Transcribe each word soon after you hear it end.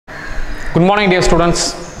Good morning dear students.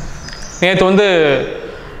 நேற்று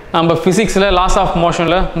நம்ம ஃபிசிக்ஸில் லாஸ் ஆஃப்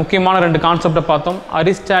மோஷனில் முக்கியமான ரெண்டு கான்செப்டை பார்த்தோம்.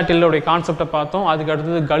 அரிஸ்டாட்டிலோடைய கான்செப்டை பார்த்தோம். அதுக்கு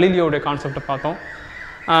அடுத்தது கலீலியோடைய கான்செப்டை பார்த்தோம்.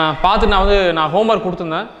 பார்த்து நான் ஹோம்ஒர்க்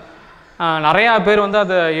கொடுத்துருந்தேன். நிறையா பேர்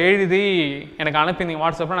அதை எழுதி எனக்கு அனுப்பியிருந்தீங்க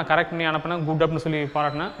வாட்ஸ்அப்பில். நான் கரெக்ட் பண்ணி அனுப்பினேன், குட் அப்படின்னு சொல்லி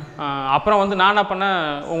பாராட்டினேன். அப்புறம் நான் என்ன பண்ணேன்,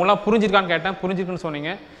 உங்களாம் புரிஞ்சிருக்கான்னு கேட்டேன். புரிஞ்சிருக்குன்னு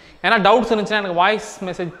சொன்னீங்க. ஏன்னா டவுட்ஸ் இருந்துச்சுன்னா எனக்கு வாய்ஸ்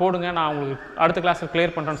மெசேஜ் போடுங்க, நான் உங்களுக்கு அடுத்த கிளாஸில்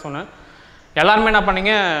கிளியர் பண்ணுறேன்னு சொன்னேன். எல்லாருமே என்ன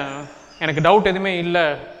பண்ணீங்க, எனக்கு டவுட் எதுவுமே இல்லை,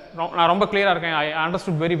 நான் ரொம்ப கிளியராக இருக்கேன், ஐ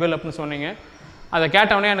அண்டர்ஸ்டுட் வெரி வெல் அப்படின்னு சொன்னீங்க. அதை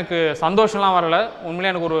கேட்டவுடனே எனக்கு சந்தோஷம்லாம் வரலை, உண்மையிலே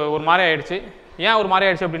எனக்கு ஒரு மாதிரி ஆகிடுச்சு. ஏன் ஒரு மாதிரி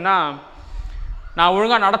ஆகிடுச்சு அப்படின்னா, நான்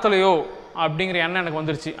ஒழுங்காக நடத்தலையோ அப்படிங்கிற எண்ணம் எனக்கு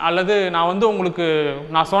வந்துருச்சு. அல்லது நான் உங்களுக்கு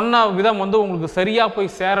நான் சொன்ன விதம் உங்களுக்கு சரியாக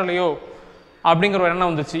போய் சேரலையோ அப்படிங்கிற ஒரு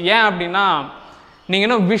எண்ணம் வந்துச்சு. ஏன் அப்படின்னா, நீங்கள்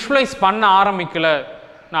இன்னும் விஷுவலைஸ் பண்ண ஆரம்பிக்கலை.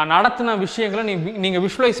 நான் நடத்தின விஷயங்களை நீங்கள்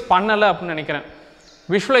விஷுவலைஸ் பண்ணலை அப்படின்னு நினைக்கிறேன்.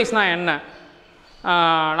 விஷுவலைஸ்னால் என்ன?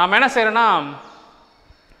 நாம் என்ன செய்கிறேன்னா,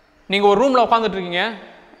 நீங்கள் ஒரு ரூமில் உட்காந்துட்ருக்கீங்க,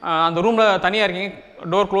 அந்த ரூமில் தனியாக இருக்கீங்க,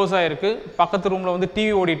 டோர் க்ளோஸ் ஆகிருக்கு, பக்கத்து ரூமில்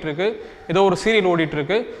டிவி ஓடிட்டுருக்கு, ஏதோ ஒரு சீரியல்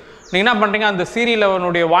ஓடிட்டுருக்கு. நீங்கள் என்ன பண்ணுறீங்க, அந்த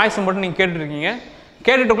சீரியலனுடைய வாய்ஸை மட்டும் நீங்கள் கேட்டுட்ருக்கீங்க.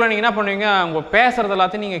 கேட்டுட்டுக்குள்ளே நீங்கள் என்ன பண்ணுவீங்க, அவங்க பேசுகிறது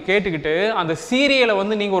எல்லாத்தையும் நீங்கள் கேட்டுக்கிட்டு அந்த சீரியலை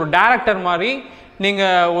நீங்கள் ஒரு டேரக்டர் மாதிரி,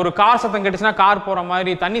 நீங்கள் ஒரு கார் சத்தம் கேட்டுச்சுன்னா கார் போகிற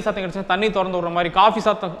மாதிரி, தண்ணி சத்தம் கேட்டுச்சுன்னா தண்ணி திறந்து விடுற மாதிரி, காஃபி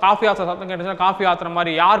ஆற்றுற சத்தம் கேட்டுச்சுன்னா காஃபி ஆற்றுற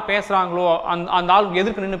மாதிரி, யார் பேசுகிறாங்களோ அந்த ஆள்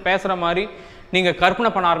எதிர்க்கு நின்று பேசுகிற மாதிரி நீங்கள் கற்பனை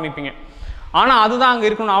பண்ண ஆரம்பிப்பீங்க. ஆனால் அதுதான் அங்கே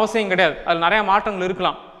இருக்கணும்னு அவசியம் கிடையாது, அதில் நிறையா மாற்றங்கள்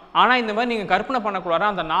இருக்கலாம். ஆனால் இந்த மாதிரி நீங்கள் கற்பனை பண்ணக்கூடாது.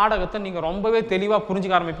 அந்த நாடகத்தை நீங்கள் ரொம்பவே தெளிவாக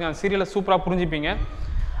புரிஞ்சிக்க ஆரம்பிப்பீங்க, அந்த சீரியலை சூப்பராக புரிஞ்சுப்பீங்க.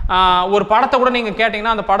 ஒரு படத்தை கூட நீங்கள்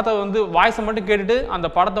கேட்டிங்கன்னா அந்த படத்தை வாய்ஸை மட்டும் கேட்டுட்டு அந்த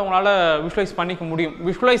படத்தை உங்களால் விஷுவலைஸ் பண்ணிக்க முடியும்.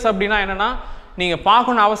 விஷுவலைஸ் அப்படின்னா என்னென்னா, நீங்கள்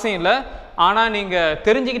பார்க்கணுன்னு அவசியம் இல்லை, ஆனால் நீங்கள்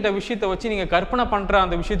தெரிஞ்சுக்கிட்ட விஷயத்தை வச்சு நீங்கள் கற்பனை பண்ணுற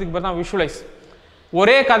அந்த விஷயத்துக்கு பேர் தான் விஷுவலைஸ்.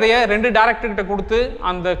 ஒரே கதையை 2 டேரக்டர்கிட்ட கொடுத்து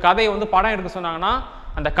அந்த கதையை படம் எடுக்க சொன்னாங்கன்னா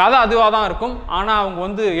அந்த கதை அதுவாக தான் இருக்கும், ஆனால்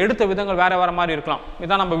அவங்க எடுத்த விதங்கள் வேறு மாதிரி இருக்கலாம்.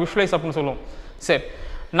 இதுதான் நம்ம விஷுவலைஸ் அப்படின்னு சொல்லுவோம். சரி,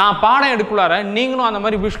 நான் பாடம் எடுக்குள்ளார நீங்களும் அந்த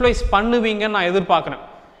மாதிரி விஷுவலைஸ் பண்ணுவீங்கன்னு நான் எதிர்பார்க்குறேன்.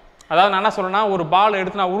 அதாவது நான் என்ன சொல்கிறேன்னா, ஒரு பால்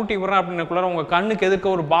எடுத்து நான் உருட்டி விடுறேன் அப்படின்னுக்குள்ளார உங்கள் கண்ணுக்கு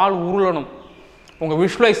எதிர்க்க ஒரு பால் உருளணும், உங்கள்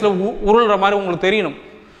விஷுவலைஸில் உருள்ற மாதிரி உங்களுக்கு தெரியணும்.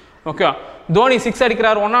 ஓகேவா? தோனி 6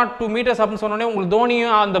 அடிக்கிறார் 1 or 2 மீட்டர்ஸ் அப்படின்னு சொன்னோடனே உங்களுக்கு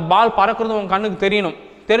தோனியும் அந்த பால் பறக்கிறது உங்கள் கண்ணுக்கு தெரியணும்.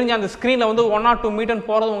 தெரிஞ்சு அந்த ஸ்க்ரீனில் 1 or 2 மீட்டர்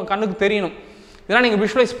போகிறது உங்கள் கண்ணுக்கு தெரியணும். இதெல்லாம் நீங்கள்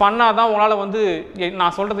விஷுவலைஸ் பண்ணால் தான் உங்களால்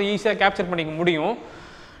நான் சொல்கிறத ஈஸியாக கேப்சர் பண்ணிக்க முடியும்.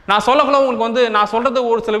 நான் சொல்லக்குள்ள உங்களுக்கு நான் சொல்கிறது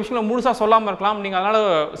ஒரு சில விஷயங்களை முழுசாக சொல்லாமல் இருக்கலாம், நீங்கள் அதனால்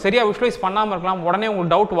சரியாக விஷுவலைஸ் பண்ணாமல் இருக்கலாம். உடனே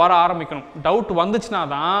உங்களுக்கு டவுட் வர ஆரம்பிக்கணும். டவுட் வந்துச்சுன்னா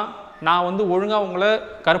தான் நான் ஒழுங்காக உங்களை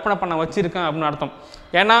கற்பனை பண்ண வச்சுருக்கேன் அப்படின்னு அர்த்தம்.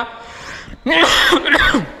 ஏன்னா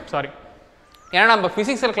ஏன்னா நம்ம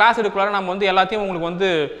ஃபிசிக்ஸில் கிளாஸ் எடுக்கலாம்ல, நம்ம எல்லாத்தையும் உங்களுக்கு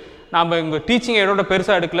நம்ம இங்கே டீச்சிங் எடோட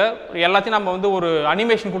பெருசாக எடுக்கல, எல்லாத்தையும் நம்ம ஒரு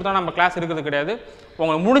அனிமேஷன் கொடுத்தா நம்ம கிளாஸ் எடுக்கிறது கிடையாது.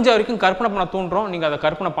 உங்களுக்கு முடிஞ்ச வரைக்கும் கற்பனை பண்ண தூண்டுறோம், நீங்கள் அதை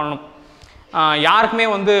கற்பனை பண்ணணும். யாருக்குமே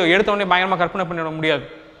எடுத்தவொடனே பயங்கரமாக கற்பனை பண்ணிட முடியாது.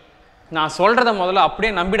 நான் சொல்கிறத முதல்ல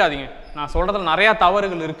அப்படியே நம்பிடாதீங்க. நான் சொல்கிறதுல நிறையா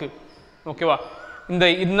தவறுகள் இருக்குது. ஓகேவா?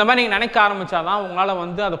 இந்த மாதிரி நீங்கள் நினைக்க ஆரம்பித்தாதான்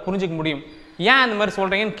உங்களால் அதை புரிஞ்சிக்க முடியும். ஏன் இந்த மாதிரி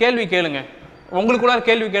சொல்கிறீங்கன்னு கேள்வி கேளுங்க, உங்களுக்குள்ளார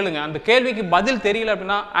கேள்வி கேளுங்க. அந்த கேள்விக்கு பதில் தெரியல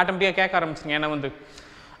அப்படின்னா ஆட்டோமேட்டிக்காக கேட்க ஆரம்பிச்சிங்க. ஏன்னா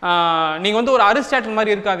நீங்கள் ஒரு அரிஸ்டாட்டில்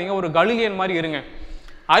மாதிரி இருக்காதீங்க, ஒரு கலீலியன் மாதிரி இருங்க.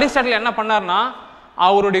 அரிஸ்டாட்டில் என்ன பண்ணார்னா,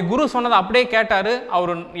 அவருடைய குரு சொன்னதை அப்படியே கேட்டார்,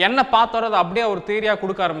 அவர் என்ன பார்த்தாரோ அதை அப்படியே அவர் தியரியாக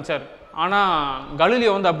கொடுக்க ஆரம்பித்தார். ஆனால்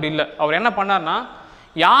கலீலியோ அப்படி இல்லை. அவர் என்ன பண்ணார்னா,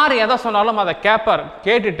 யார் எதை சொன்னாலும் அதை கேட்பார்.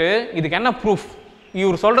 கேட்டுட்டு இதுக்கு என்ன ப்ரூஃப்,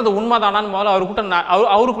 இவர் சொல்கிறது உண்மைதானான்னு முதல்ல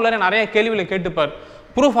அவருக்குள்ளார நிறைய கேள்விகளை கேட்டுப்பார்.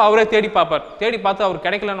 ப்ரூஃப் அவரே தேடி பார்ப்பார். தேடி பார்த்து அவர்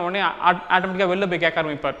கிடைக்கலன்னு உடனே ஆட்டோமேட்டிக்காக வெளில போய் கேட்க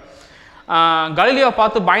ஆரம்பிப்பார். கலீலியோவை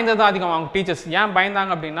பார்த்து பயந்தது தான் அதிகம் அவங்க டீச்சர்ஸ். ஏன்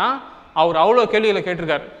பயந்தாங்க அப்படின்னா, அவர் அவ்வளோ கேள்விகளை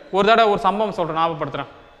கேட்டிருக்காரு. ஒரு தடவை ஒரு சம்பவம் சொல்கிறேன்,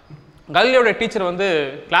 ஞாபகப்படுத்துகிறேன். கலீலியோட டீச்சர்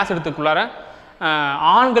கிளாஸ் எடுத்துக்குள்ளார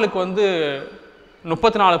ஆண்களுக்கு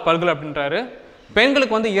 34 பற்கள் அப்படின்றாரு,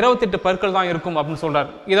 பெண்களுக்கு 28 பற்கள் தான் இருக்கும் அப்படின்னு சொல்கிறார்.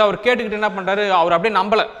 இதை அவர் கேட்டுக்கிட்டு என்ன பண்ணுறாரு, அவர் அப்படியே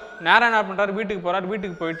நம்பலை. நேரம் என்ன பண்ணுறாரு, வீட்டுக்கு போகிறார்.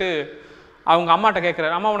 வீட்டுக்கு போயிட்டு அவங்க அம்மாட்ட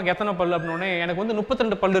கேட்குறாரு, அம்மா உனக்கு எத்தனை பல் அப்படின்னே, எனக்கு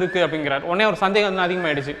 32 பல் இருக்குது அப்படிங்கிறார். உடனே ஒரு சந்தேகம்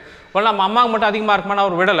அதிகமாகிடுச்சு. உடனே நம்ம அம்மாவுக்கு மட்டும் அதிகமாக இருக்குமான்னு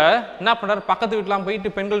அவர் விடலை. என்ன பண்ணுறாரு, பக்கத்து வீட்டெலாம் போயிட்டு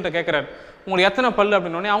பெண்கள்கிட்ட கேட்குறாரு, உங்களுக்கு எத்தனை பல்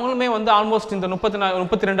அப்படின்னோடனே அவங்களுமே ஆல்மோஸ்ட் இந்த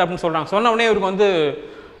 32 அப்படின்னு சொல்கிறாங்க. சொன்ன உடனே இவருக்கு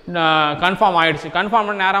கன்ஃபார்ம் ஆகிடுச்சு. கன்ஃபார்ம்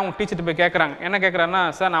பண்ண நேரம் அவங்க டீச்சர்கிட்ட போய் கேட்குறாங்க. என்ன கேட்குறாருன்னா,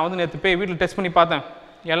 சார் நான் நேற்று போய் வீட்டில் டெஸ்ட் பண்ணி பார்த்தேன்,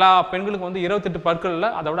 எல்லா பெண்களுக்கும் 28 பற்கள் இல்லை,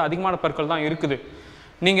 அதை விட அதிகமான பற்கள் தான் இருக்குது,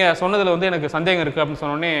 நீங்கள் சொன்னதில் எனக்கு சந்தேகம் இருக்குது அப்படின்னு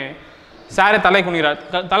சொன்னோடனே சாரே தலை குனிகிறார்.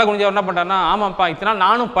 தலை குனிஞ்சவர் என்ன பண்ணுறாருன்னா, ஆமாப்பா இத்தனை நாள்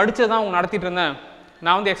நானும் படித்தது தான் அவங்க நடத்திட்டு இருந்தேன்,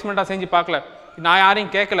 நான் எக்ஸ்பெரிமெண்ட்டாக செஞ்சு பார்க்கல, நான்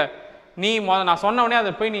யாரையும் கேட்கல, நீ நான் சொன்ன உடனே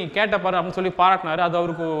அதை போய் நீ கேட்டப்பாரு அப்படின்னு சொல்லி பாராட்டினார். அது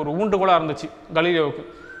அவருக்கு ஒரு ஊண்டுகோலாக இருந்துச்சு கலீலியோவுக்கு.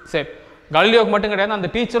 சரி, கலீலியோவுக்கு மட்டும் கிடையாது, அந்த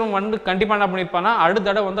டீச்சரும் கண்டிப்பாக என்ன பண்ணியிருப்பான்னா, அடுத்த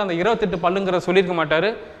தடவை அந்த 28 பல்லுங்கிறத சொல்லியிருக்க மாட்டார்,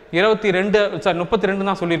 32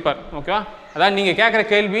 தான் சொல்லியிருப்பார். ஓகேவா? அதாவது நீங்கள் கேட்குற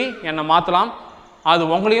கேள்வி என்னை மாற்றலாம், அது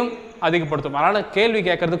உங்களையும் அதிகப்படுத்தும். அதனால் கேள்வி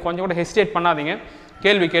கேட்குறது கொஞ்சம் கூட ஹெசிடேட் பண்ணாதீங்க,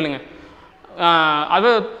 கேள்வி கேளுங்க. அது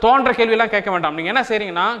தோன்ற கேள்வியெல்லாம் கேட்க வேண்டாம். நீங்கள் என்ன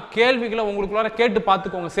செய்கிறீங்கன்னா கேள்விகளை உங்களுக்குள்ளார கேட்டு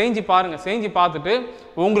பார்த்துக்கோங்க, செஞ்சு பாருங்கள். செஞ்சு பார்த்துட்டு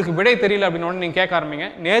உங்களுக்கு விடை தெரியல அப்படின்னு நீங்கள் கேட்க ஆரம்பிங்க.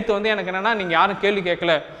 நேற்று வந்து எனக்கு என்னென்னா நீங்கள் யாரும் கேள்வி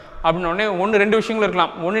கேட்கல அப்படின்னோடனே 1-2 விஷயங்கள்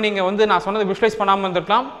இருக்கலாம். ஒன்று நீங்கள் வந்து நான் சொன்னதை விஷுவலைஸ் பண்ணாமல்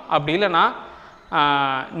இருந்திருக்கலாம். அப்படி இல்லைன்னா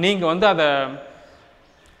நீங்கள் வந்து அதை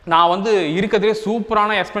நான் வந்து இருக்கிறதுலே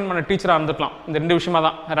சூப்பரான எக்ஸ்பிளைன் பண்ண டீச்சராக இருந்துக்கலாம். இந்த 2 விஷயமாக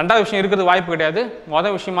தான். 2வது விஷயம் இருக்கிறது வாய்ப்பு கிடையாது,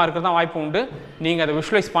 மொதல் விஷயமா இருக்கிறது தான் வாய்ப்பு உண்டு. நீங்கள் அதை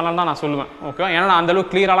விஷுவலைஸ் பண்ணலாம் தான் நான் சொல்லுவேன். ஓகேவா? ஏன்னா நான்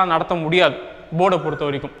அந்தளவுக்கு கிளியராலாம் நடத்த முடியாது போர்டை பொறுத்த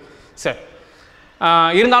வரைக்கும். சரி,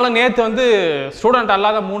 இருந்தாலும் நேற்று வந்து ஸ்டூடெண்ட்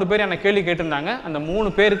அல்லாத 3 பேர் என்னை கேள்வி கேட்டிருந்தாங்க. அந்த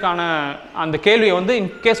 3 பேருக்கான அந்த கேள்வியை வந்து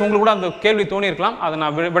இன்கேஸ் உங்களுக்கு கூட அந்த கேள்வி தோணியிருக்கலாம், அதை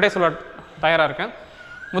நான் விடை சொல்ல தயாராக இருக்கேன்.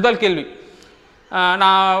 முதல் கேள்வி,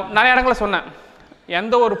 நான் நிறைய இடங்களில் சொன்னேன்,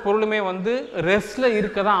 எந்த ஒரு பொருளுமே வந்து ரெஸ்ட்டில்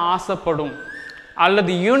இருக்க தான் ஆசைப்படும்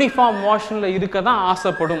அல்லது யூனிஃபார்ம் மோஷனில் இருக்க தான்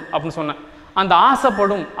ஆசைப்படும் அப்படின்னு சொன்னேன். அந்த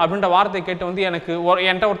ஆசைப்படும் அப்படின்ற வார்த்தையை கேட்டு வந்து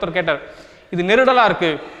என்கிட்ட ஒருத்தர் கேட்டார், இது நெருடலாக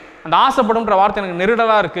இருக்குது, அந்த ஆசைப்படும்ன்ற வார்த்தை எனக்கு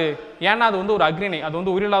நெருடலாக இருக்குது, ஏன்னா அது வந்து ஒரு அக்ரிணை, அது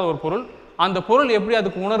வந்து உயிரில்லாத ஒரு பொருள், அந்த பொருள் எப்படி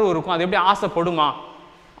அதுக்கு உணர்வு இருக்கும், அது எப்படி ஆசைப்படுமா,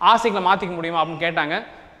 ஆசைகளை மாற்றிக்க முடியுமா அப்படின்னு கேட்டாங்க.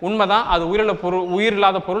 உண்மைதான், அது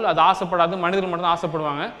உயிரில்லாத பொருள், அது ஆசைப்படாது, மனிதர்கள் மட்டும்தான்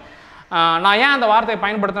ஆசைப்படுவாங்க. நான் ஏன் அந்த வார்த்தையை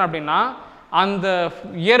பயன்படுத்தினேன் அப்படின்னா, அந்த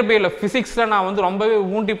இயற்பியல் ஃபிசிக்ஸில் நான் வந்து ரொம்பவே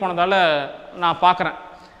ஊண்டி போனதால் நான் பார்க்குறேன்.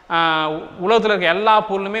 உலகத்தில் இருக்க எல்லா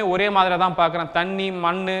பொருளுமே ஒரே மாதிரியாக தான் பார்க்குறேன். தண்ணி,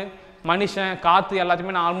 மண், மனுஷன், காற்று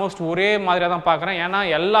எல்லாத்தையுமே நான் ஆல்மோஸ்ட் ஒரே மாதிரியாக தான் பார்க்குறேன். ஏன்னா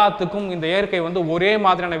எல்லாத்துக்கும் இந்த இயற்கை வந்து ஒரே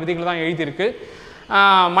மாதிரியான விதிகள் தான் எழுதியிருக்கு.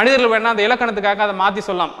 மனிதர்கள் வேணால் அந்த இலக்கணத்துக்காக அதை மாற்றி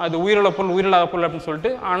சொல்லலாம், அது உயிருள்ள பொருள் உயிரில்லாத பொருள் அப்படின்னு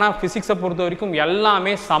சொல்லிட்டு. ஆனால் ஃபிசிக்ஸை பொறுத்த வரைக்கும்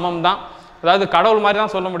எல்லாமே சமம் தான். அதாவது கடவுள் மாதிரி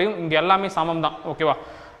தான் சொல்ல முடியும், இங்கே எல்லாமே சமம் தான். ஓகேவா?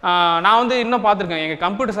 நான் வந்து இன்னும் பார்த்துருக்கேன், எங்கள்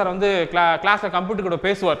கம்ப்யூட்டர் சார் வந்து கிளாஸில் கம்ப்யூட்டர் கூட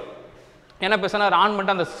பேசுவார். என்ன பேசுனா ஆன்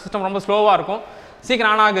பண்ணிட்டு அந்த சிஸ்டம் ரொம்ப ஸ்லோவாக இருக்கும்,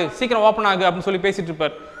 சீக்கிரம் ஆன் ஆகு, சீக்கிரம் ஓப்பன் ஆகு அப்படின்னு சொல்லி பேசிகிட்டு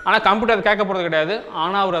இருப்பார். ஆனால் கம்ப்யூட்டர் அதை கேட்க போகிறது கிடையாது.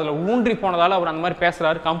 ஆனால் அவர் அதில் ஊன்றி போனதால் அவர் அந்த மாதிரி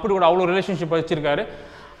பேசுகிறாரு, கம்ப்யூட்டர் கூட அவ்வளோ ரிலேஷன்ஷிப் வச்சுருக்காரு.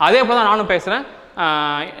 அதே போல் தான் நானும் பேசுகிறேன்.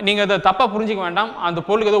 நீங்கள் அதை தப்பாக புரிஞ்சிக்க வேண்டாம். அந்த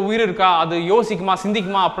பொருளுக்கு ஏதோ உயிர் இருக்கா, அது யோசிக்குமா,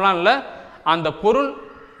 சிந்திக்குமா அப்படிலாம் இல்லை. அந்த பொருள்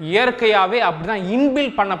இயற்கையாகவே அப்படி தான்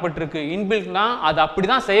இன்பில்ட் பண்ணப்பட்டிருக்கு. இன்பில்ட்னா அது அப்படி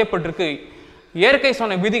தான் செய்யப்பட்டிருக்கு. இயற்கை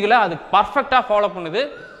சொன்ன விதிகளை அது பர்ஃபெக்டாக ஃபாலோ பண்ணுது.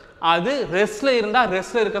 அது ரெஸ்ட்டில் இருந்தால்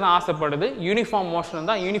ரெஸ்ட்டில் இருக்க தான் ஆசைப்படுது, யூனிஃபார்ம் மோஷன்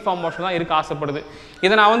இருந்தால் யூனிஃபார்ம் மோஷன் தான் இருக்க ஆசைப்படுது.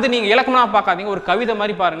 இதை நான் வந்து நீங்கள் இலக்கணமாக பார்க்காதீங்க, ஒரு கவிதை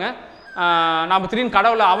மாதிரி பாருங்கள். நாம் திடீர்னு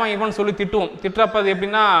கடவுளை அவன் இவன் சொல்லி திட்டுறப்ப அது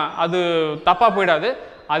எப்படின்னா அது தப்பாக போயிடாது.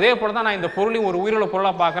 அதே போல் தான் நான் இந்த பொருளையும் ஒரு உயிருள்ள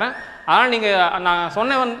பொருளாக பார்க்குறேன். அதனால் நீங்கள் நான்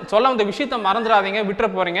சொல்ல வந்த விஷயத்தை மறந்துடாதீங்க, விட்டுற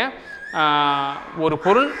போகிறீங்க. ஒரு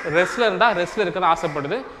பொருள் ரெஸ்ட்டில் இருந்தால் ரெஸ்ட்டில் இருக்க தான்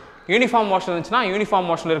ஆசைப்படுது, யூனிஃபார்ம் மோஷன் இருந்துச்சுன்னா யூனிஃபார்ம்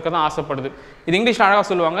மோஷனில் இருக்க தான் ஆசைப்படுது. இது இங்கிலீஷில் அழகாக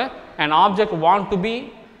சொல்லுவாங்க, an object want to be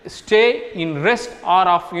stay in rest or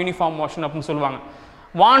of uniform motion அப்படின்னு சொல்லுவாங்க.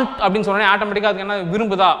 வாண்ட் அப்படின்னு சொன்னோன்னே ஆட்டோமேட்டிக்காக அதுக்கு என்ன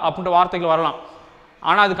விரும்புதா அப்படின்ற வார்த்தைகள் வரலாம்.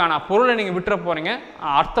 ஆனால் அதுக்கான பொருளை நீங்கள் விட்டுற போகிறீங்க,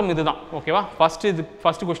 அர்த்தம் இது தான். ஓகேவா?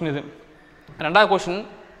 ஃபஸ்ட்டு கொஷின் இது. 2வது கொஷின்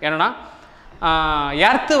என்னென்னா,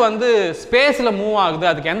 எர்த்து வந்து ஸ்பேஸில் மூவ் ஆகுது,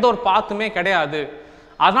 அதுக்கு எந்த ஒரு பாத்துமே கிடையாது,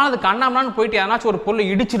 அதனால் அது கண்ணாமலான்னு போயிட்டு யாராச்சும் ஒரு பொருளை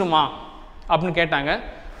இடிச்சிடுமா அப்படின்னு கேட்டாங்க.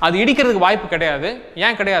 அது இடிக்கிறதுக்கு வாய்ப்பு கிடையாது.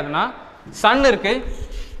 ஏன் கிடையாதுன்னா, சன் இருக்குது,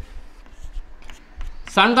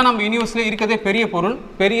 சன் தான் நம்ம யூனிவர்ஸ்லேயே இருக்கிறதே பெரிய பொருள்,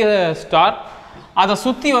 பெரிய ஸ்டார். அதை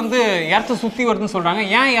சுற்றி வந்து எர்த்து சுற்றி வருதுன்னு சொல்கிறாங்க.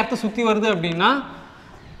 ஏன் எர்த்து சுற்றி வருது அப்படின்னா,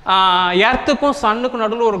 எர்த்துக்கும் சன்னுக்கும்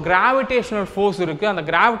நடுவில் ஒரு கிராவிடேஷனல் ஃபோர்ஸ் இருக்குது. அந்த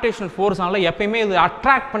கிராவிடேஷனல் ஃபோர்ஸ்னால எப்பயுமே இது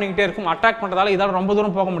அட்ராக்ட் பண்ணிக்கிட்டே இருக்கும். அட்ராக்ட் பண்ணுறதால இதால் ரொம்ப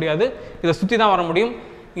தூரம் போக முடியாது, இதை சுற்றி தான் வர முடியும்.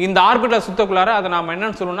 இந்த ஆர்பிட்டில் சுற்றக்குள்ளார அதை நாம்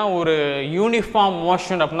என்னென்னு சொல்லணும்னா ஒரு யூனிஃபார்ம்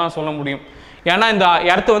மோஷன் அப்படின்னு தான் சொல்ல முடியும். ஏன்னா இந்த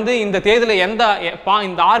எர்த்து வந்து இந்த தேதியில்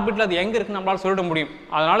இந்த ஆர்பிட்டில் அது எங்கே இருக்குன்னு நம்மளால் சொல்லிட முடியும்.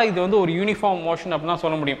 அதனால் இது வந்து ஒரு யூனிஃபார்ம் மோஷன் அப்படின்னு தான்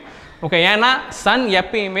சொல்ல முடியும். ஓகே, ஏன்னா சன்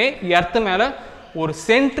எப்பயுமே எர்த்து மேலே ஒரு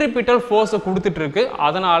சென்ட்ரிபிட்டல் ஃபோர்ஸை கொடுத்துட்ருக்கு.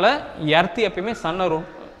 அதனால் எர்த்து எப்பயுமே சன்னை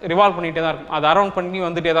ரிவால்வ் பண்ணிகிட்டே தான் இருக்கும், அது அரவுண்ட் பண்ணி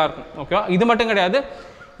வந்துகிட்டே தான் இருக்கும். ஓகேவா? இது மட்டும் கிடையாது,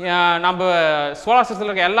 நம்ம சோலார் சிஸ்டத்தில்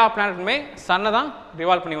இருக்க எல்லா பிளானட்டுமே சன்னை தான்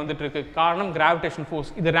ரிவால்வ் பண்ணி வந்துட்டுருக்கு. காரணம் கிராவிடேஷன் ஃபோர்ஸ்.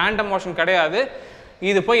 இது ரேண்டம் மோஷன் கிடையாது,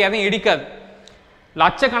 இது போய் எதையும் இடிக்காது.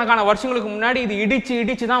 லட்சக்கணக்கான வருஷங்களுக்கு முன்னாடி இது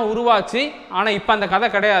இடிச்சு தான் உருவாச்சு. ஆனால் இப்போ அந்த கதை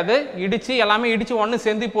கிடையாது. எல்லாமே இடித்து ஒன்று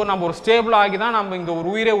சேர்ந்து இப்போ நம்ம ஒரு ஸ்டேபிள் ஆகி தான் நம்ம இங்கே ஒரு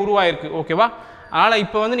உயிரே உருவாயிருக்கு. ஓகேவா? அதனால்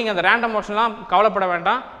இப்போ வந்து நீங்கள் அந்த ரேண்டம் மோஷன்லாம் கவலைப்பட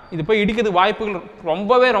வேண்டாம். இது போய் இடிக்கிறது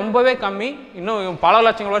வாய்ப்புகள் ரொம்பவே கம்மி. இன்னும் பல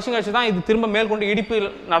லட்சங்கள் வருஷம் கழிச்சு தான் இது திரும்ப மேற்கொண்டு இடிப்பு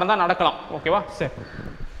நடக்கலாம். ஓகேவா? சரி,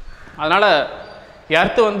 அதனால்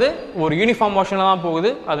எர்த்து வந்து ஒரு யூனிஃபார்ம் மோஷனில் தான் போகுது.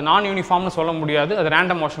 அது நான் யூனிஃபார்ம்னு சொல்ல முடியாது, அது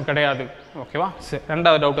ரேண்டம் மோஷன் கிடையாது. ஓகேவா? சரி,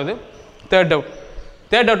 2வது டவுட். அது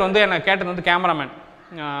தேர்ட் டவுட் வந்து என்னை கேட்டது வந்து கேமராமேன்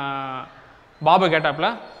பாபு கேட்டாப்புல.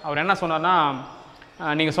 அவர் என்ன சொன்னார்னா,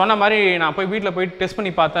 நீங்கள் சொன்ன மாதிரி நான் போய் வீட்டில் போய் டெஸ்ட்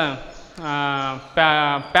பண்ணி பார்த்தேன்,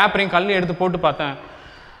 பேப்பரையும் கல்லையும் எடுத்து போட்டு பார்த்தேன்,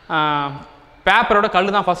 பேப்பரோட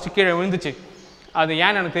கல் தான் ஃபஸ்ட்டு கீழே விழுந்துச்சு. அது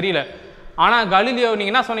ஏன்னு எனக்கு தெரியல. ஆனால் கலீலியோ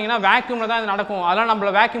நீங்கள் என்ன சொன்னீங்கன்னா வேக்யூமில் தான் இது நடக்கும், அதெல்லாம்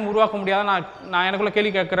நம்மளை வேக்யூம் உருவாக்க முடியாத நான் எனக்குள்ள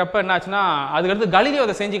கேள்வி கேட்குறப்ப என்ன ஆச்சுன்னா, அதுக்கடுத்து கலீலியோ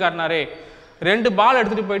அதை செஞ்சு காட்டினாரே. 2 பால்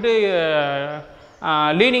எடுத்துகிட்டு போயிட்டு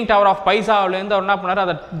லீனிங் டவர் ஆஃப் பைசாவிலேருந்து அவர் என்ன பண்ணார்,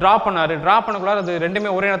 அதை ட்ரா பண்ணக்குள்ளார அது ரெண்டுமே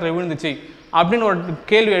ஒரே நேரத்தில் விழுந்துச்சு அப்படின்னு ஒரு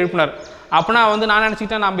கேள்வி எழுப்பினார். அப்படின்னா வந்து நான்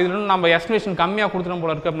நினச்சிக்கிட்டேன் நம்ம இதில் நம்ம எக்ஸ்ப்ளனேஷன் கம்மியாக கொடுத்துரும்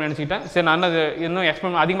போல இருக்குது அப்படின்னு நினச்சிக்கிட்டேன். சரி, நான்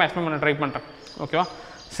இன்னும் அதிகமாக எக்ஸ்பிளைன் பண்ண ட்ரை பண்ணுறேன். ஓகேவா?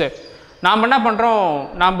 சரி, நாம் என்ன பண்ணுறோம்,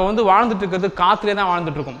 நம்ம வந்து வாழ்ந்துட்டு இருக்கிறது காற்றுலேயே தான்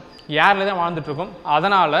வாழ்ந்துட்டுருக்கோம், ஏர்லேயே தான் வாழ்ந்துட்டுருக்கோம்.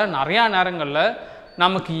 அதனால் நிறையா நேரங்களில்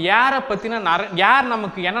நமக்கு ஏரை பற்றின ஏர்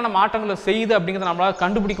நமக்கு என்னென்ன மாற்றங்களை செய்யுது அப்படிங்கிறத நம்மளால்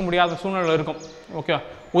கண்டுபிடிக்க முடியாத சூழ்நிலை இருக்கும். ஓகேவா?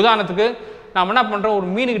 உதாரணத்துக்கு நம்ம என்ன பண்ணுறோம், ஒரு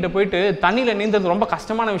மீனுக்கிட்ட போயிட்டு தண்ணியில் நீந்துறது ரொம்ப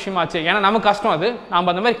கஷ்டமான விஷயமாச்சு, ஏன்னா நமக்கு கஷ்டம் அது.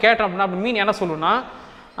 நம்ம அந்த மாதிரி கேட்டோம் அப்படின்னா அப்படி மீன் என்ன சொல்லுன்னா,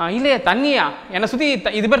 இல்லையா தண்ணியா, என்னை சுற்றி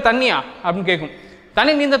இது பேர் தண்ணியா அப்படின்னு கேட்கும்.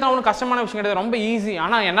 தண்ணி நீந்ததான் ஒன்றும் கஷ்டமான விஷயம் கிடையாது, ரொம்ப ஈஸி.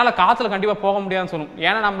 ஆனால் என்னால் காற்றுல கண்டிப்பாக போக முடியாதுன்னு சொல்லும்.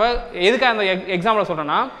 ஏன்னா நம்ம எதுக்காக அந்த எக்ஸாம்பிள்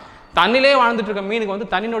சொல்கிறேன்னா, தண்ணிலே வாழ்ந்துட்டு இருக்க மீனுக்கு வந்து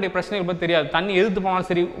தண்ணியினுடைய பிரச்சனைகள் பற்றி தெரியாது. தண்ணி எதிர்த்து போனாலும்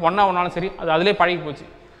சரி, ஒன்றாலும் சரி, அது அதிலே பழகி போச்சு.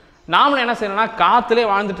 நாமளும் என்ன செய்யணும்னா, காற்றுலே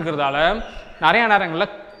வாழ்ந்துட்டு இருக்கிறதால நிறையா நேரங்களில்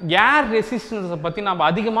ஏர் ரெசிஸ்டன்ஸை பற்றி நம்ம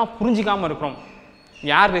அதிகமாக புரிஞ்சிக்காமல் இருக்கிறோம்.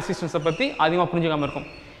 ஏர் ரெசிஸ்டன்ஸை பற்றி அதிகமாக புரிஞ்சிக்காமல் இருக்கும்.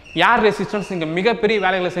 ஏர் ரெசிஸ்டன்ஸ் இங்கே மிகப்பெரிய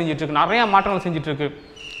வேலைகளை செஞ்சிட்ருக்கு, நிறையா மாற்றங்கள் செஞ்சிட்ருக்கு.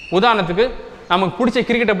 உதாரணத்துக்கு நமக்கு பிடிச்ச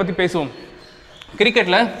கிரிக்கெட்டை பற்றி பேசுவோம்.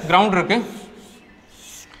 கிரிக்கெட்டில் கிரவுண்ட் இருக்குது,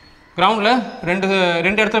 கிரவுண்டில்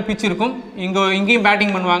ரெண்டு இடத்துல பிச் இருக்கும். இங்கேயும்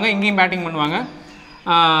பேட்டிங் பண்ணுவாங்க, இங்கேயும் பேட்டிங் பண்ணுவாங்க.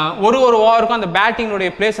 ஒரு ஓவருக்கும் அந்த பேட்டிங்களுடைய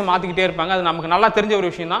பிளேஸை மாற்றிக்கிட்டே இருப்பாங்க. அது நமக்கு நல்லா தெரிஞ்ச ஒரு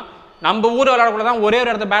விஷயம் தான். நம்ம ஊர் விளையாடக்குள்ள தான் ஒரே ஒரு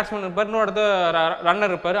இடத்துல பேட்ஸ்மேன் இருப்பார், இன்னொரு இடத்துல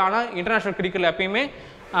ரன்னர் இருப்பார். ஆனால் இன்டர்நேஷ்னல் கிரிக்கெட்டில் எப்பயுமே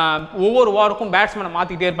ஒவ்வொரு ஓவருக்கும் பேட்ஸ்மேனை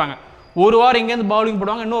மாற்றிக்கிட்டே இருப்பாங்க. ஒரு ஓவர் இங்கேருந்து பவுலிங்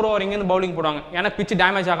போடுவாங்க, இன்னொரு ஓவர் இங்கேருந்து பவுலிங் போடுவாங்க, ஏன்னா பிச்சு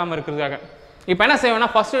டேமேஜ் ஆகாமல் இருக்கிறதுக்காக. இப்போ என்ன செய்வேன்னா,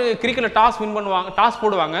 ஃபஸ்ட்டு கிரிக்கெட்டில் டாஸ்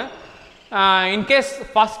போடுவாங்க. இன்கேஸ்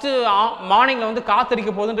ஃபஸ்ட்டு மார்னிங்கில் வந்து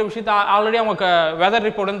காத்தடிக்க போகுதுன்ற விஷயத்தை ஆல்ரெடி அவங்க வெதர்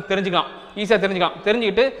ரிப்போர்ட் வந்து ஈஸியாக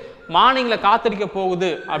தெரிஞ்சுக்கிட்டு மார்னிங்கில் காத்தடிக்க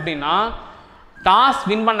போகுது அப்படின்னா டாஸ்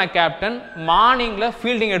வின் பண்ண கேப்டன் மார்னிங்கில்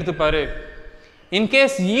ஃபீல்டிங் எடுத்துப்பார்.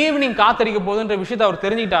 இன்கேஸ் ஈவினிங் காத்தடிக்க போகுதுன்ற விஷயத்தை அவர்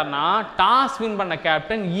தெரிஞ்சுக்கிட்டார்னா டாஸ் வின் பண்ண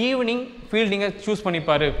கேப்டன் ஈவினிங் ஃபீல்டிங்கை சூஸ்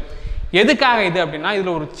பண்ணிப்பார். எதுக்காக இது அப்படின்னா,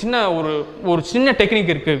 இதில் ஒரு சின்ன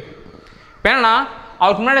டெக்னிக் இருக்குது. இப்போ ஏன்னா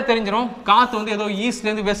அவருக்கு முன்னாடி தெரிஞ்சிடும் காற்று வந்து ஏதோ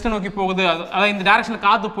ஈஸ்ட்லேருந்து வெஸ்ட்டை நோக்கி போகுது, அதாவது இந்த டேரக்ஷனில்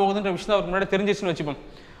காற்று போகுதுன்ற விஷயத்தை அவருக்கு முன்னாடி தெரிஞ்சிச்சுன்னு வச்சுப்போம்.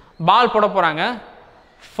 பால் போட போகிறாங்க,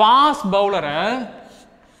 ஃபாஸ்ட் பவுலரை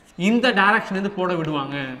இந்த டேரக்ஷன்லேருந்து போட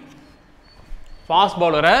விடுவாங்க. ஃபாஸ்ட்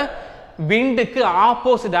பவுலரை விண்டுக்கு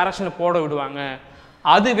ஆப்போசிட் டைரக்ஷனில் போட விடுவாங்க.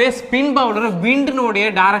 அதுவே ஸ்பின் பவுலரை விண்டினுடைய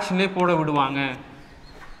டைரக்ஷன்லேயே போட விடுவாங்க.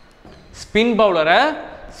 ஸ்பின்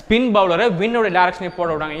பவுலரை விண்டோடைய டைரக்ஷன்லேயே போட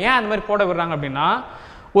விடுவாங்க. ஏன் அந்த மாதிரி போட விடுறாங்க அப்படின்னா,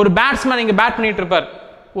 ஒரு பேட்ஸ்மேன் இங்கே பேட் பண்ணிட்டு இருப்பார்,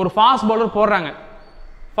 ஒரு ஃபாஸ்ட் பவுலர் போடுறாங்க.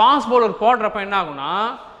 ஃபாஸ்ட் பவுலர் போடுறப்ப என்ன ஆகுனா,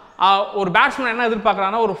 ஒரு பேட்ஸ்மேன் என்ன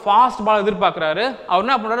எதிர்பார்க்குறாங்கன்னா ஒரு ஃபாஸ்ட் பால் எதிர்பார்க்குறாரு. அவர்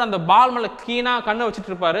என்ன பண்ணுறாரு, அந்த பால் மேலே கீனாக கண்ணை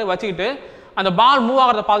வச்சுக்கிட்டு அந்த பால் மூவ்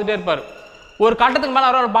ஆகிறத பார்த்துட்டே இருப்பார். ஒரு கட்டத்துக்கு மேலே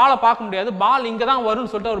அவரால் பாலை பார்க்க முடியாது, பால் இங்கே தான் வரும்னு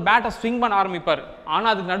சொல்லிட்டு ஒரு பேட்டை ஸ்விங் பண்ண ஆரம்பிப்பார்.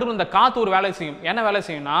 ஆனால் அதுக்கு நடுவில் இந்த காற்று ஒரு வேலை செய்யும். என்ன வேலை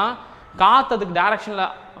செய்யும்னா, காற்று அதுக்கு டைரக்ஷனில்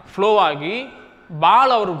ஃப்ளோ ஆகி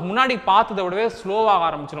பால் அவர் முன்னாடி பார்த்ததை விடவே ஸ்லோவாக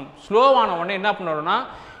ஆரம்பிச்சிடும். ஸ்லோவான உடனே என்ன பண்ணுவாருன்னா,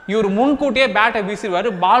 இவர் முன்கூட்டியே பேட்டை வீசிடுவார்.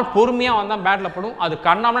 பால் பொறுமையாக வந்தால் பேட்டில் படும், அது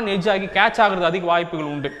கண்ணாமல் நெஜ் ஆகி கேட்ச் ஆகிறது அதிக வாய்ப்புகள்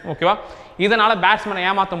உண்டு. ஓகேவா? இதனால் பேட்ஸ்மேனை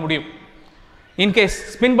ஏமாற்ற முடியும். இன்கேஸ்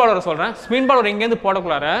ஸ்பின் பவுலரை சொல்கிறேன், ஸ்பின் பவுலர் இங்கேருந்து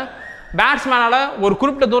போடக்குள்ளார பேட்ஸ்மேனால் ஒரு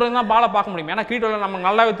குறிப்பிட்ட தூரம் தான் பாலை பார்க்க முடியும். ஏன்னா கிரிக்கெட்டில் நமக்கு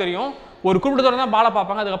நல்லாவே தெரியும், ஒரு குறிப்பிட்ட தூரம் தான் பாலை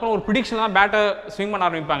பார்ப்பாங்க, அதுக்கப்புறம் ஒரு ப்ரிடிக்ஷன் தான் பேட்டை ஸ்விங் பண்ண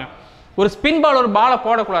ஆரம்பிப்பாங்க. ஒரு ஸ்பின் பவுலர் பாலை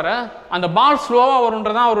போடக்குள்ளார அந்த பால் ஸ்லோவாக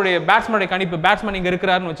வரும்ன்றதான் அவருடைய பேட்ஸ்மேனுடைய கணிப்பு. பேட்ஸ்மேன் இங்கே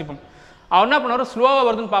இருக்கிறாருன்னு வச்சுப்போம். அவர் என்ன பண்ணுவார், ஸ்லோவாக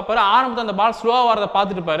வருதுன்னு பார்ப்பாரு. ஆரம்பத்தில் அந்த பால் ஸ்லோவாக வரதை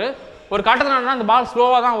பார்த்துட்டு இருப்பாரு. ஒரு கட்டத்தில் அந்த பால்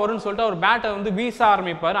ஸ்லோவாக தான் வரும்னு சொல்லிட்டு அவர் பேட்டை வந்து வீச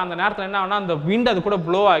ஆரம்பிப்பார். அந்த நேரத்தில் என்ன ஆகுனா, அந்த விண்ட் அது கூட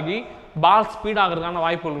ப்ளோ ஆகி பால் ஸ்பீட் ஆகிறதுக்கான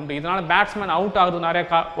வாய்ப்புகள் உண்டு. இதனால் பேட்ஸ்மேன் அவுட் ஆகுறது நிறைய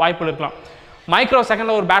வாய்ப்புகள் இருக்கலாம். மைக்ரோ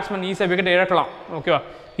செகண்டில் ஒரு பேட்ஸ்மேன் ஈஸியாக விக்கெட்டை இழக்கலாம். ஓகேவா?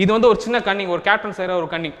 இது வந்து ஒரு சின்ன கன்னிங், ஒரு கேப்டன் செய்கிற ஒரு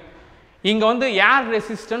கன்னிங். இங்கே வந்து ஏர்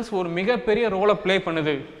ரெசிஸ்டன்ஸ் ஒரு மிகப்பெரிய ரோலை ப்ளே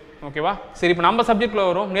பண்ணுது. ஓகேவா? சரி, இப்போ நம்ம சப்ஜெக்டில்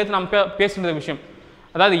வரும். நேற்று நம்ம பேசுகிற விஷயம்,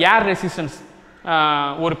 அதாவது ஏர் ரெசிஸ்டன்ஸ்.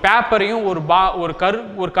 ஒரு பேப்பரையும்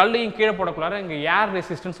ஒரு கல்லையும் கீழே போடக்குள்ளார இங்கே ஏர்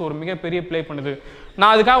ரெசிஸ்டன்ஸ் ஒரு மிகப்பெரிய ப்ளே பண்ணுது.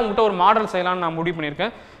 நான் அதுக்காக உங்கள்கிட்ட ஒரு மாடல் செய்யலான்னு நான் முடிவு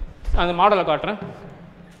பண்ணியிருக்கேன். அந்த மாடலை காட்டுறேன்.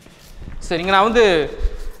 சரி, இங்கே நான் வந்து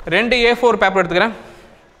 2 A4 பேப்பர் எடுத்துக்கிறேன்.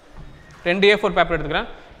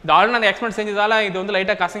 இது ஆல்ரெடி நான் எக்ஸ்பெரிமெண்ட் செஞ்சதால் இது வந்து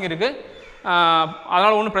லைட்டாக கசங்கி இருக்குது,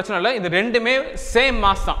 அதனால் ஒன்றும் பிரச்சனை இல்லை. இது ரெண்டுமே சேம்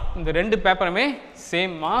மாஸ் தான். இந்த 2 பேப்பருமே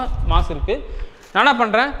சேம் மாஸ் இருக்குது. நான் என்ன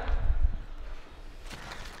பண்ணுறேன்,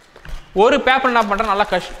 ஒரு பேப்பர் என்ன பண்ணுறேன், நல்லா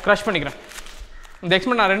க்ரஷ் பண்ணிக்கிறேன். இந்த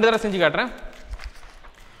எக்ஸ்பெரிமெண்ட் நான் 2 தடவை செஞ்சு காட்டுறேன்.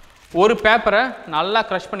 ஒரு பேப்பரை நல்லா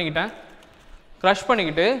க்ரஷ்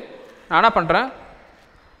பண்ணிக்கிட்டு நான் என்ன பண்ணுறேன்,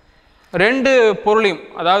 2 பொருளையும்,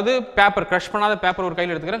 அதாவது பேப்பர் க்ரஷ் பண்ணாத பேப்பர் ஒரு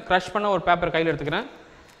கையில் எடுத்துக்கிறேன், க்ரஷ் பண்ண ஒரு பேப்பர் கையில் எடுத்துக்கிறேன்.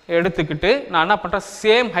 எடுத்துக்கிட்டு நான் என்ன பண்ணுறேன்,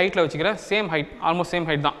 சேம் ஹைட்டில் வச்சுக்கிறேன். Same height, almost same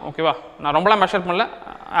height தான். ஓகேவா, நான் ரொம்பலாம் மெஷர் பண்ணல,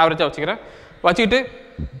 ஆவரேஜாக வச்சுக்கிறேன். வச்சுக்கிட்டு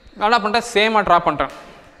நான் என்ன பண்ணுறேன், சேமாக ட்ரா பண்ணுறேன்.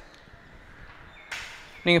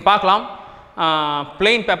 நீங்கள் பார்க்கலாம்,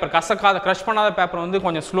 பிளெயின் பேப்பர், கசக்காத க்ரஷ் பண்ணாத பேப்பர் வந்து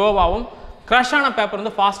கொஞ்சம் ஸ்லோவாகவும், க்ரஷ்ஷான பேப்பர்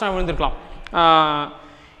வந்து ஃபாஸ்ட்டாக விழுந்திருக்கலாம்.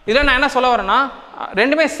 இதில் நான் என்ன சொல்ல வரேன்னா,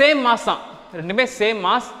 ரெண்டுமே சேம் மாஸ் தான், ரெண்டுமே சேம்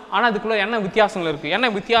மாஸ். ஆனால் அதுக்குள்ளே என்ன வித்தியாசங்கள் இருக்குது? என்ன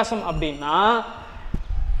வித்தியாசம் அப்படின்னா,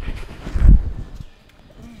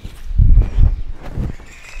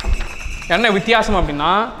 என்ன வித்தியாசம்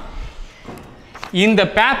அப்படின்னா, இந்த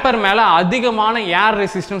பேப்பர் மேலே அதிகமான ஏர்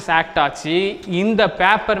ரெசிஸ்டன்ஸ் ஆக்ட் ஆச்சு, இந்த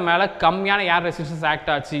பேப்பர் மேலே கம்மியான ஏர் ரெசிஸ்டன்ஸ் ஆக்ட்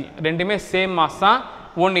ஆச்சு. ரெண்டுமே சேம் மாஸ் தான்,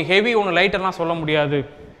 ஒன்று ஹெவி ஒன்று லைட்டர்லாம் சொல்ல முடியாது.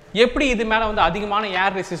 எப்படி இது மேலே வந்து அதிகமான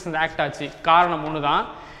ஏர் ரெசிஸ்டன்ஸ் ஆக்ட் ஆச்சு? காரணம் ஒன்று தான்,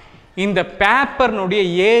 இந்த பேப்பர்னுடைய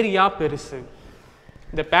ஏரியா பெருசு.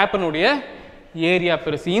 இந்த பேப்பர்னுடைய ஏரியா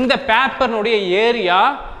பெருசு, இந்த பேப்பர்னுடைய ஏரியா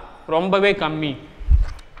ரொம்பவே கம்மி.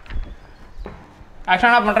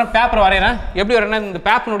 ஆக்சுவலாக என்ன பண்ணுறேன், பேப்பர் வரைகிறேன். எப்படி வரைகிறேன்னா, இந்த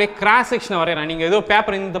பேப்பருடைய கிராஸ் செக்ஷனை வரைகிறேன். நீங்கள் ஏதோ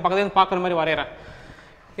பேப்பர் இந்த பக்கத்துலேருந்து பார்க்குற மாதிரி வரைகிறேன்.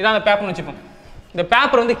 இதான் அந்த பேப்பர்னு வச்சுப்போம். இந்த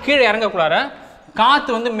பேப்பர் வந்து கீழே இறங்கக்குள்ளார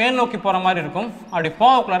காற்று வந்து மேல் நோக்கி போகிற மாதிரி இருக்கும். அப்படி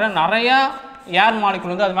போகக்குள்ளார நிறையா ஏர்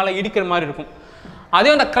மாலிகுல் வந்து அது மேலே இடிக்கிற மாதிரி இருக்கும். அதே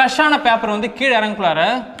அந்த க்ரஷ்ஷான பேப்பர் வந்து கீழே இறங்கக்குள்ளார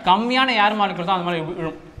கம்மியான ஏர் மாலிகுல் தான் அது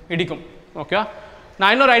மாதிரி இடிக்கும். ஓகே,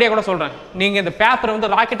 நான் இன்னொரு ஐடியா கூட சொல்கிறேன். நீங்கள் இந்த பேப்பரை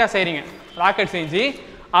வந்து ராக்கெட்டாக செய்கிறீங்க, ராக்கெட் செஞ்சு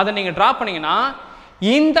அதை நீங்கள் ட்ரா பண்ணிங்கன்னா,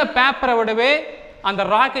 இந்த பேப்பரை விடவே அந்த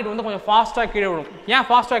ராக்கெட் வந்து கொஞ்சம் ஃபாஸ்ட்டாக கீழே விடும். ஏன்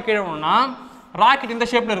ஃபாஸ்ட்டாக கீழே விடும்னா, ராக்கெட் இந்த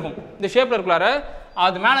ஷேப்பில் இருக்கும். இந்த ஷேப்பில் இருக்குள்ளார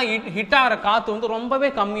அது மேலே ஹிட் ஆகிற காற்று வந்து ரொம்பவே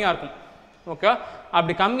கம்மியாக இருக்கும். ஓகே,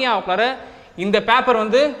 அப்படி கம்மியாகக்குள்ளார இந்த பேப்பர்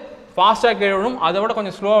வந்து ஃபாஸ்ட்டாக கீழே விடும், அதை விட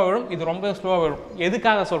கொஞ்சம் ஸ்லோவாக விடும். இது ரொம்ப ஸ்லோவாக விடும்.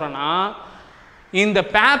 எதுக்காக சொல்கிறேன்னா, இந்த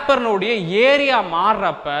பேப்பர்னுடைய ஏரியா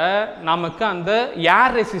மாறுறப்ப நமக்கு அந்த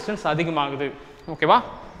ஏர் ரெசிஸ்டன்ஸ் அதிகமாகுது. ஓகேவா,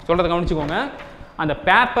 சொல்கிறத கவனிச்சுக்கோங்க. அந்த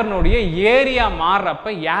பேப்பர்னுடைய ஏரியா மாறுறப்ப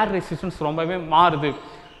ஏர் ரெசிஸ்டன்ஸ் ரொம்பவே மாறுது.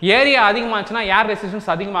 ஏரியா அதிகமாச்சுன்னா ஏர் ரெசிஸ்டன்ஸ்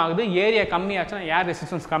அதிகமாகுது, ஏரியா கம்மியாச்சுன்னா ஏர்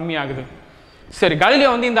ரெசிஸ்டன்ஸ் கம்மியாகுது. சரி,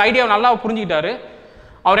 கலிலியோ வந்து இந்த ஐடியாவை நல்லா புரிஞ்சுக்கிட்டாரு.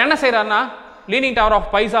 அவர் என்ன செய்கிறாருன்னா, லீனிங் டவர்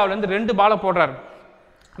ஆஃப் பைசாவிலேருந்து 2 பாலை போடுறாரு.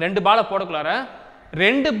 2 பாலை போடக்குள்ளார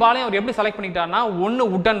 2 பாலையும் அவர் எப்படி செலக்ட் பண்ணிக்கிட்டாருன்னா, ஒன்று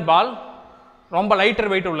உட்டன் பால் ரொம்ப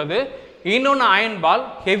லைட்டர் வெயிட் உள்ளது, இன்னொன்று அயன் பால்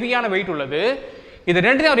ஹெவியான வெயிட் உள்ளது. இது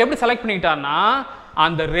ரெண்டுத்தையும் அவர் எப்படி செலக்ட் பண்ணிக்கிட்டாருன்னா,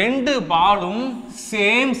 அந்த 2 பாலும்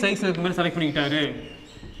சேம் சைஸ்ல இருக்க மாதிரி செலக்ட் பண்ணிக்கிட்டாரு.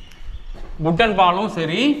 உட்டன் பாலும்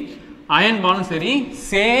சரி அயன் பாலும் சரி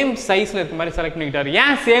சேம் சைஸ்ல இருக்க மாதிரி செலக்ட் பண்ணிக்கிட்டாரு.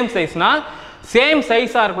 ஏன் சேம் சைஸ்னா, சேம்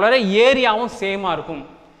சைஸாக இருக்குள்ளார ஏரியாவும் சேமாக இருக்கும்.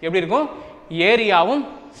 எப்படி இருக்கும்? ஏரியாவும்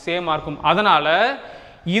சேமாக இருக்கும். அதனால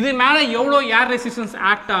இது மேலே எவ்வளோ ஏர் ரெசிஸ்டன்ஸ்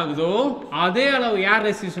ஆக்ட் ஆகுதோ அதே அளவு ஏர்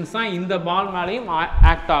ரெசிஸ்டன்ஸ் தான் இந்த பால் மேலேயும்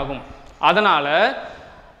ஆக்ட் ஆகும். அதனால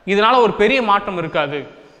இதனால ஒரு பெரிய மாற்றம் இருக்காது.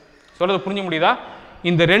 சொல்றது புரிஞ்ச முடியுதா?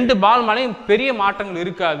 இந்த 2 பால் மேலேயும் பெரிய மாற்றங்கள்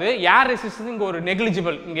இருக்காது. ஏர் ரெசிஸ்டன்ஸ் இங்கே ஒரு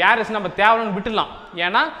நெக்லிஜிபிள். இங்கே ஏர் ரெசிஸ்டன்ஸ் நம்ம தேவைன்னு விட்டுடலாம்.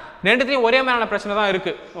 ஏன்னா ரெண்டுத்தையும் ஒரே மாதிரியான பிரச்சனை தான்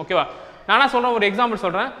இருக்குது. ஓகேவா, நானா சொல்கிறேன், ஒரு எக்ஸாம்பிள்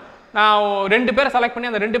சொல்கிறேன். நான் 2 பேரை செலக்ட் பண்ணி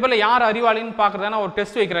அந்த 2 பேரில் யார் அறிவாளின்னு பார்க்குறதா நான் ஒரு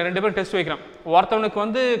டெஸ்ட் வைக்கிறேன். 2 பேரும் டெஸ்ட் வைக்கிறேன். ஒருத்தவனுக்கு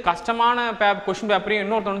வந்து கஷ்டமான கொஸ்டின் பேப்பரையும்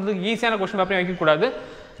இன்னொருத்தவனுக்கு ஈஸியான கொஸ்டின் பேப்பரையும் வைக்கக்கூடாது.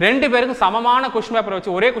 2 பேருக்கும் சமமான கொஸ்டின் பேப்பரை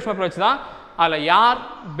வச்சு, ஒரே கொஸ்டின் பேப்பரை வச்சு தான் அதில் யார்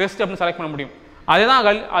பெஸ்ட் அப்படின்னு செலக்ட் பண்ண முடியும்.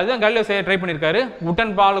 அதுதான் கலிலியோ செய்ய ட்ரை பண்ணியிருக்காரு.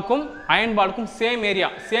 Wooden பாலுக்கும் iron பாலுக்கும் same area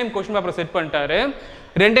same question பேப்பரை செட் பண்ணிட்டாரு.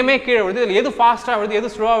 ரெண்டுமே கீழே விழுது. இதில் எது ஃபாஸ்ட்டாக விழுது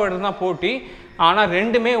எது ஸ்லோவாக விழுது தான் போட்டி. ஆனால்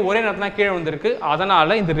ரெண்டுமே ஒரே நேரத்தில் தான் கீழே வந்திருக்கு.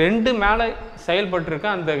 அதனால் இந்த 2 மேலே செயல்பட்டுருக்க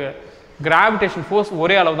அந்த கிராவிடேஷன் ஃபோர்ஸ்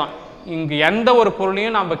ஒரே அளவு தான். இங்கே எந்த ஒரு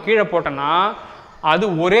பொருளையும் நம்ம கீழே போட்டோன்னா அது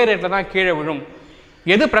ஒரே ரேட்டில் தான் கீழே விழும்.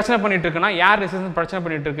 எது பிரச்சனை பண்ணிட்டு இருக்குன்னா, ஏர் ரெசிஸ்டன்ஸ் பிரச்சனை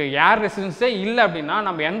பண்ணிட்டு இருக்கு. ஏர் ரெசிஸ்டன்ஸே இல்லை அப்படின்னா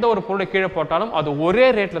நம்ம எந்த ஒரு பொருளை கீழே போட்டாலும் அது ஒரே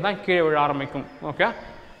ரேட்டில் தான் கீழே விழ ஆரம்பிக்கும். ஓகே,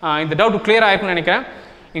 இந்த டவுட் கிளியர் ஆயிருக்குன்னு நினைக்கிறேன்.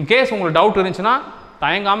 இன்கேஸ் உங்களுக்கு டவுட் இருந்துச்சுன்னா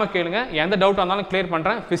தயங்காமல் கேளுங்க. எந்த டவுட்டாக இருந்தாலும் கிளியர்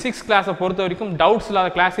பண்ணுறேன். ஃபிசிக்ஸ் கிளாஸை பொறுத்த வரைக்கும் டவுட்ஸ்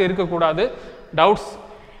இல்லாத கிளாஸே இருக்கக்கூடாது. டவுட்ஸ்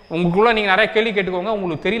உங்களுக்குள்ளே நீங்கள் நிறைய கேள்வி கேட்டுக்கோங்க.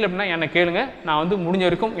 உங்களுக்கு தெரியல அப்படின்னா என்னை கேளுங்க. நான் வந்து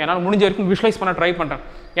என்னால் முடிஞ்ச வரைக்கும் விஷுவலைஸ் பண்ண ட்ரை பண்ணுறேன்.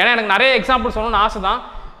 ஏன்னா எனக்கு நிறைய எக்ஸாம்பிள் சொல்லணும்னு ஆசை தான்.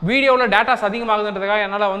 வீடியோவில் டேட்டாஸ் அதிகமாகுதுன்றதுக்காக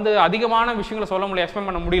என்னால் வந்து அதிகமான விஷயங்களை சொல்ல முடியல, எக்ஸ்பிளைன்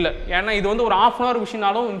பண்ண முடியல. ஏன்னா இது வந்து ஒரு 1/2 hour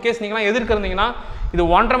விஷயம்னாலும் இன்கேஸ் நீங்களாம் எதிர்க்கிறீங்கன்னா இது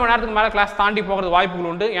 1.5 மணி நேரத்துக்கு மேலே கிளாஸ் தாண்டி போகிறது வாய்ப்புகள்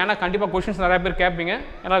உண்டு. ஏன்னா கண்டிப்பாக கொஸ்டின்ஸ் நிறைய பேர் கேட்பீங்க,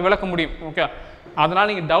 என்னால் விளக்க முடியும். ஓகே, அதனால்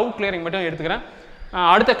நீங்கள் டவுட் கிளியரிங் மட்டும் எடுத்துக்கிறேன்.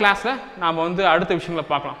 அடுத்த கிளாஸில் நாம் வந்து அடுத்த விஷயங்களை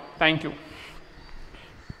பார்க்கலாம். தேங்க்யூ.